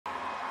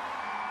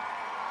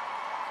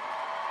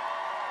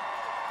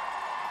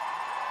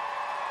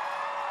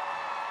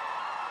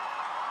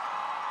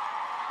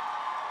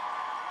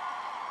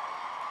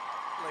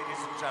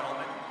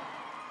gentlemen,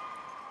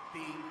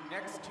 the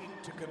next team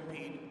to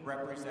compete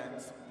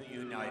represents the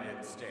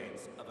United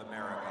States of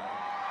America.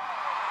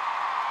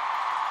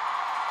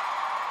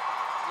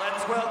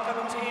 Let's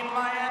welcome Team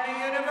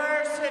Miami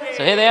University.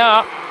 So here they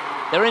are.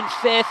 They're in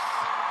 5th.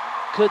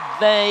 Could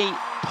they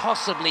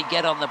possibly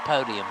get on the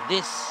podium?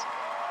 This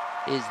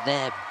is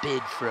their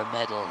bid for a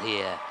medal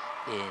here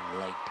in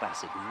Lake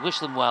Placid. We wish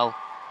them well.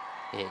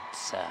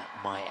 It's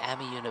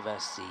Miami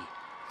University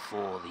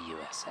for the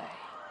USA.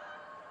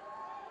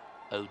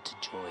 Ode to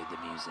Joy, the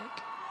music.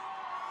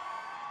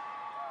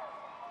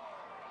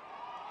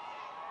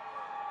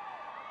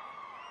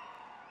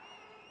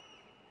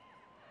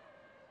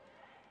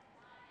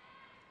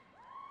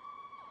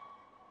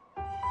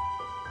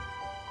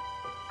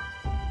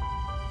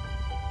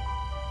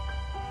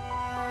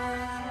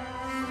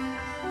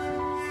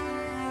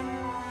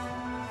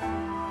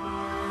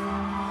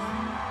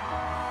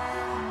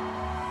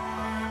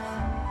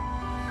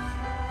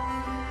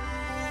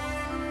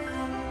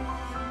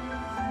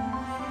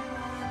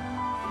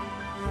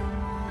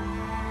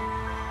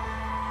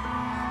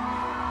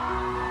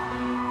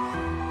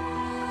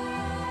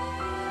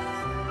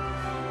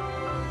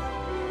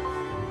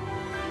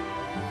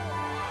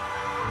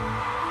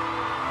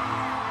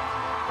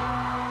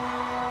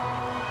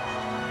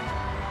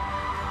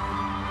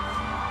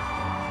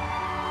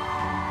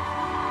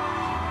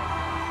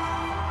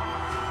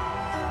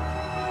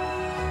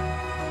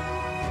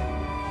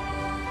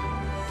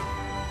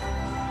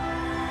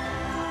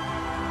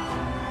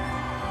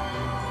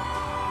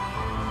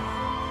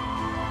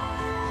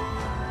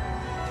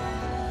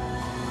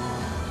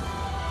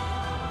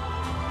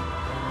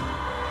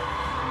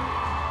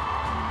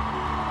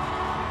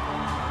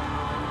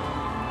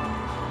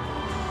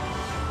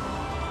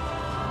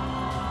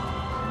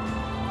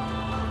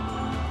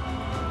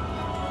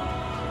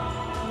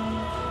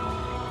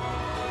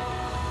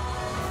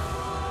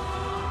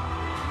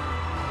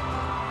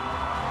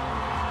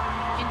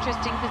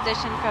 Interesting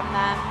position from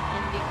them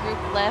in the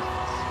group lift.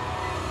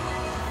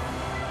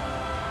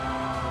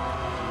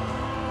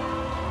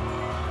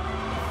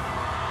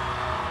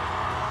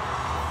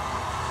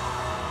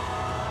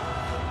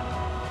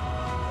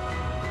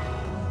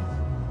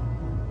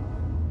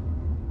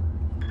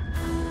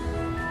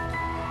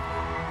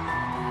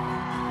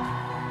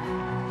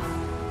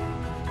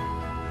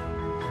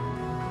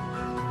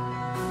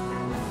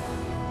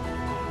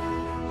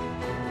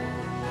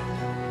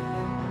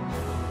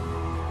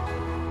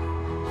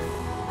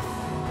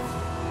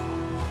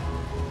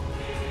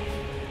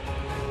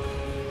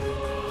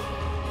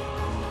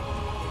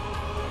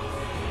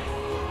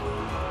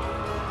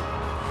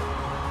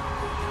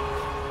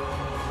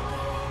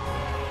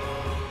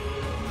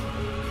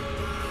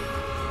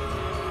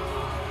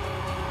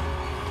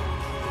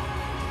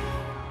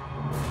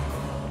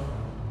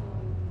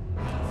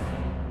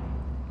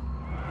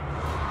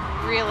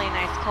 Really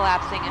nice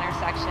collapsing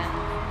intersection.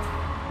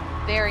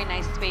 Very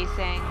nice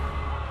spacing.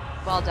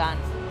 Well done.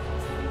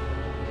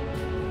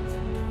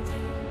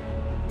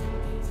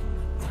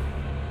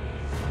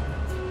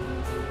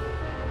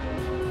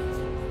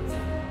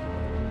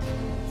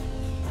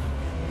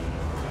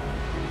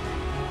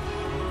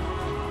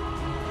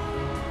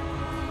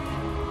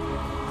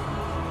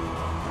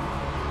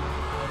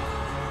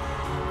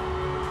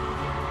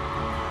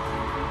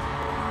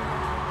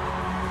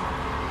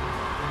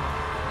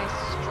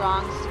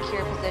 Strong,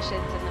 secure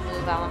positions in the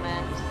move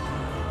element.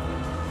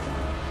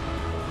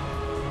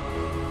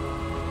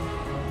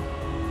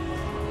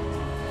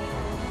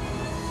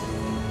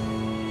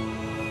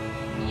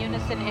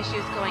 Unison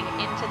issues going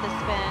into the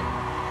spin.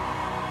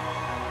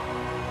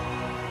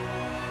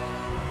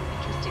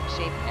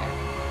 Interesting shape there.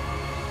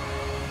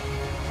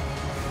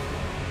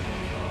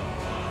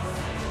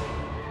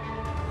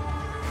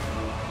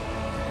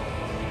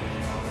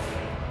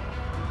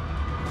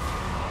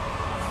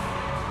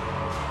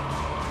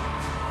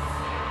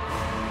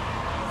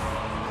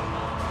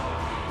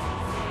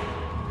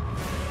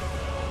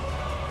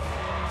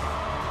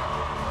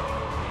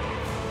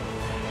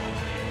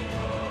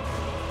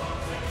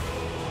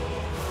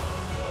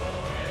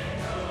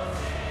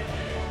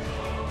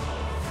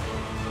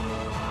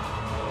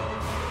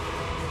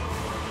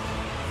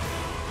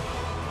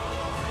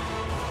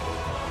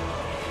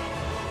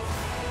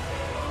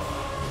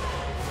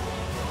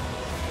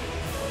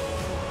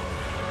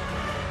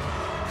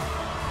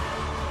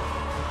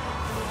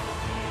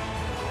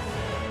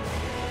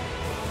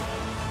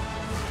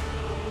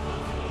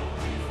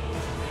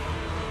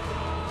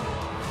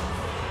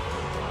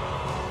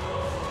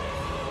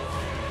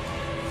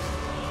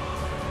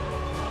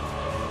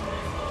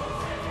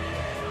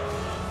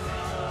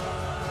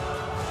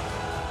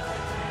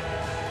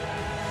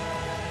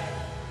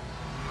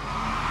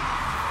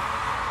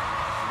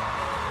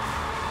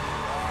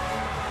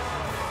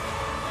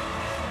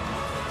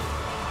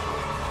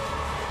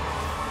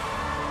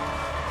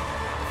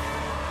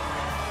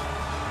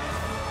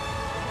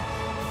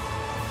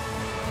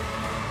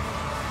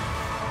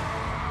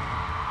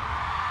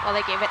 Well,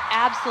 they gave it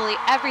absolutely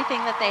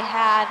everything that they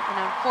had. An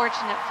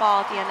unfortunate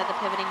fall at the end of the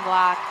pivoting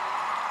block.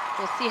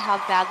 We'll see how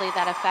badly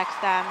that affects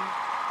them.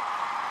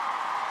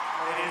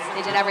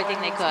 They did everything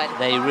they could.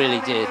 They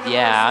really did,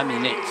 yeah. I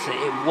mean,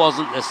 it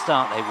wasn't the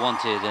start they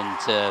wanted, and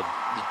to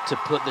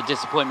put the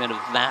disappointment of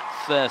that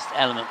first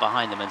element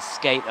behind them and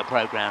skate a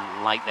program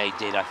like they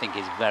did, I think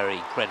is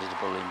very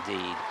creditable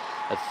indeed.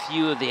 A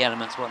few of the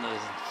elements, well,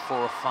 there's 4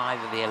 or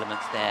 5 of the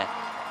elements there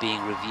being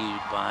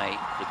reviewed by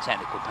the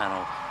technical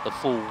panel. The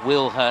fall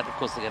will hurt. Of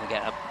course, they're going to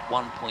get a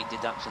 1-point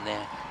deduction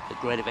there. The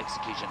grade of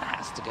execution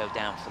has to go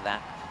down for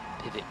that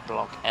pivot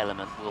block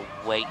element. We'll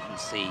wait and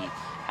see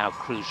how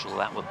crucial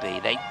that would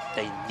be. They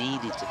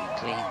needed to be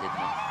clean, didn't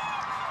they?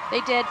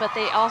 They did, but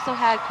they also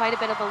had quite a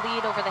bit of a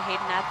lead over the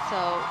Haydenettes,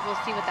 so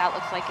we'll see what that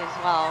looks like as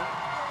well.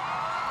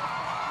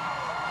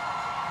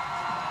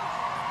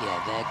 Yeah,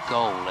 their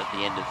goal at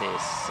the end of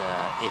this,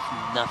 if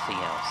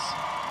nothing else,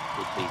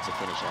 would be to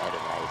finish ahead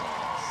of the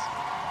Haydenettes.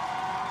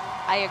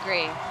 I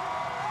agree.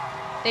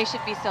 They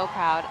should be so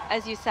proud.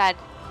 As you said,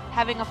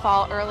 having a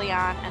fall early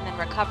on and then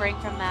recovering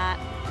from that,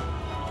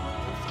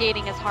 and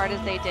skating as hard as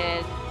they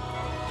did,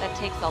 that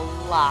takes a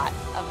lot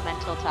of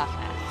mental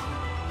toughness.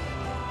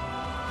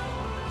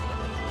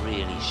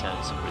 Really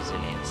shown some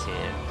resilience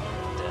here,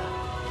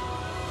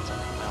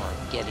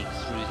 and getting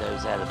through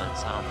those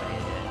elements, aren't they?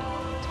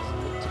 It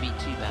doesn't look to be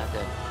too bad.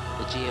 The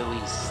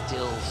GOE's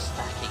still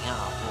stacking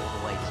up all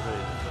the way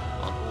through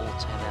on all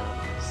 10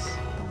 elements.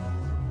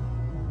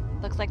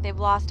 Looks like they've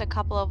lost a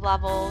couple of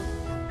levels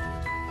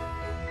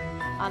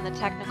on the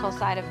technical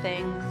side of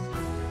things.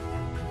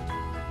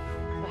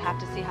 We'll have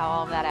to see how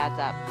all of that adds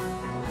up.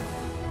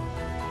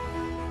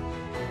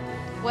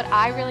 What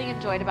I really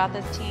enjoyed about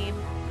this team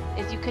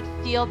is you could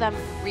feel them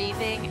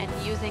breathing and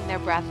using their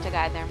breath to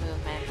guide their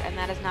movements, and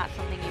that is not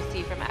something you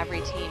see from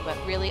every team, but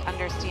really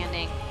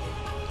understanding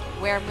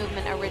where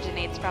movement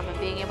originates from and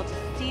being able to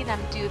see them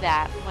do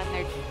that when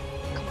they're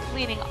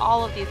completing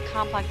all of these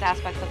complex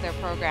aspects of their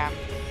program.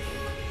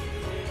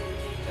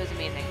 It was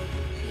amazing.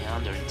 Yeah,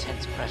 under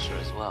intense pressure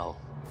as well.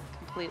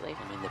 Completely.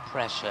 I mean, the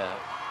pressure,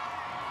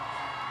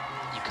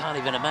 you can't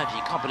even imagine,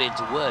 you can't put it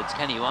into words,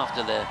 can you,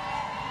 after the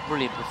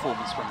brilliant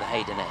performance from the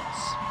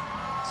Haydenettes.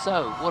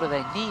 So, what do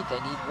they need? They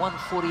need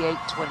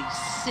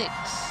 148.26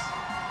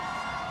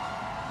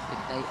 if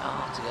they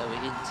are to go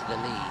into the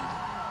lead.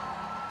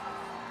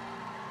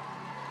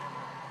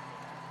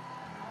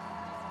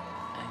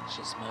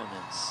 Anxious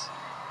moments.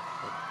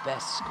 The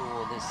best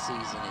score this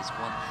season is 137.25.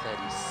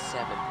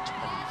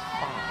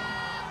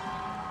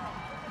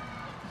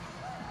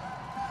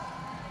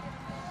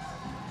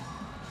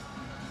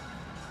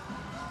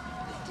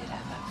 They did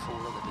have that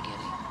fall at the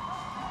beginning.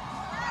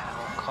 How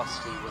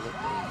costly will it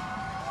be?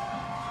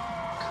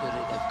 Could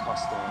it have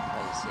cost them a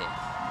place here?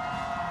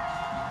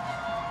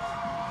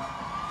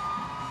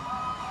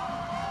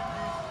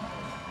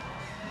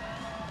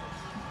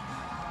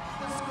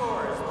 The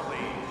scores,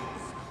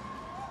 please.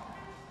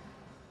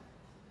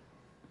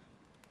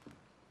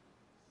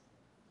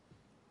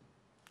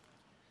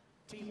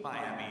 Team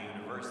Miami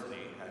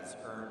University has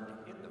earned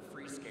in the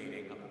free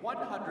skating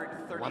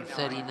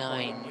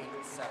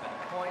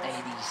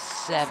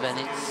 139.87.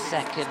 It's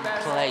second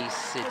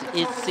place. It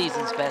is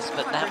season's best,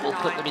 but that will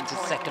put them into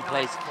second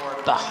place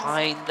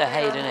behind the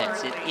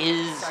Haydenettes. It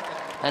is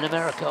an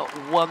America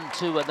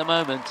 1-2 at the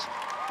moment.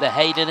 The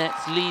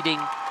Haydenettes leading,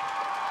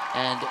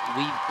 and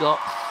we've got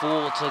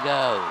 4 to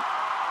go.